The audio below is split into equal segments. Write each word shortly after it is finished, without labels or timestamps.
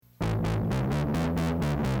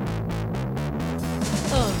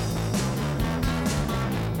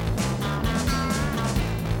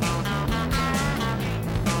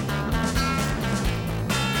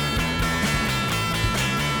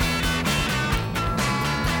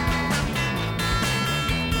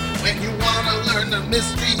the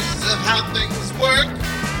mysteries of how things work.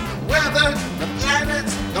 The weather, the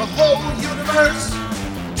planets, the whole universe.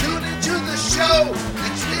 Tune into the show.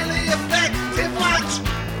 It's really effective. Watch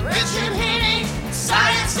Richard Heene,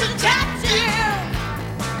 Science Detective.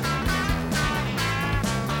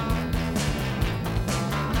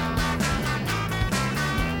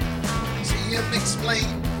 See him explain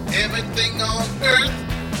everything on Earth.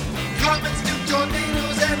 Comets to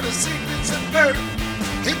tornadoes and the secrets of birth.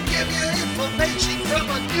 He'll give you information from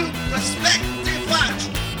a new perspective. Watch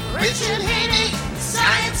Richard Heene,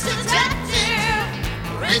 Science Detective.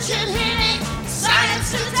 Richard Heene,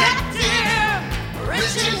 Science Detective.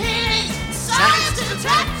 Richard Heene, Science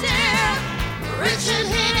Detective. Richard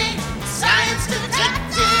Heene, Science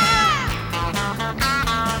Detective.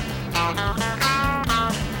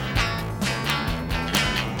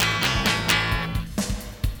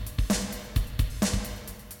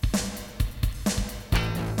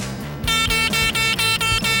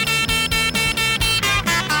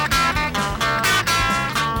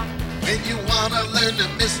 When you wanna learn the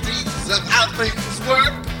mysteries of how things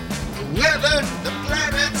work, the weather, the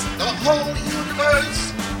planets, the whole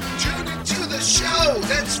universe, tune into the show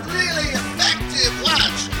that's really effective.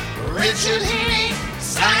 Watch Richard Heene,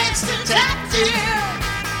 Science Detective.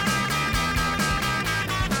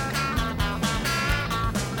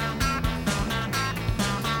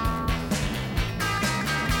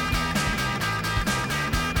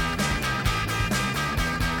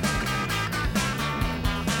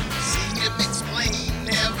 See him explain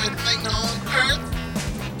everything on Earth.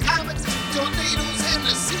 Comets, tornadoes, and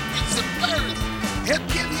the secrets of birth. He'll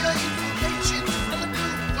give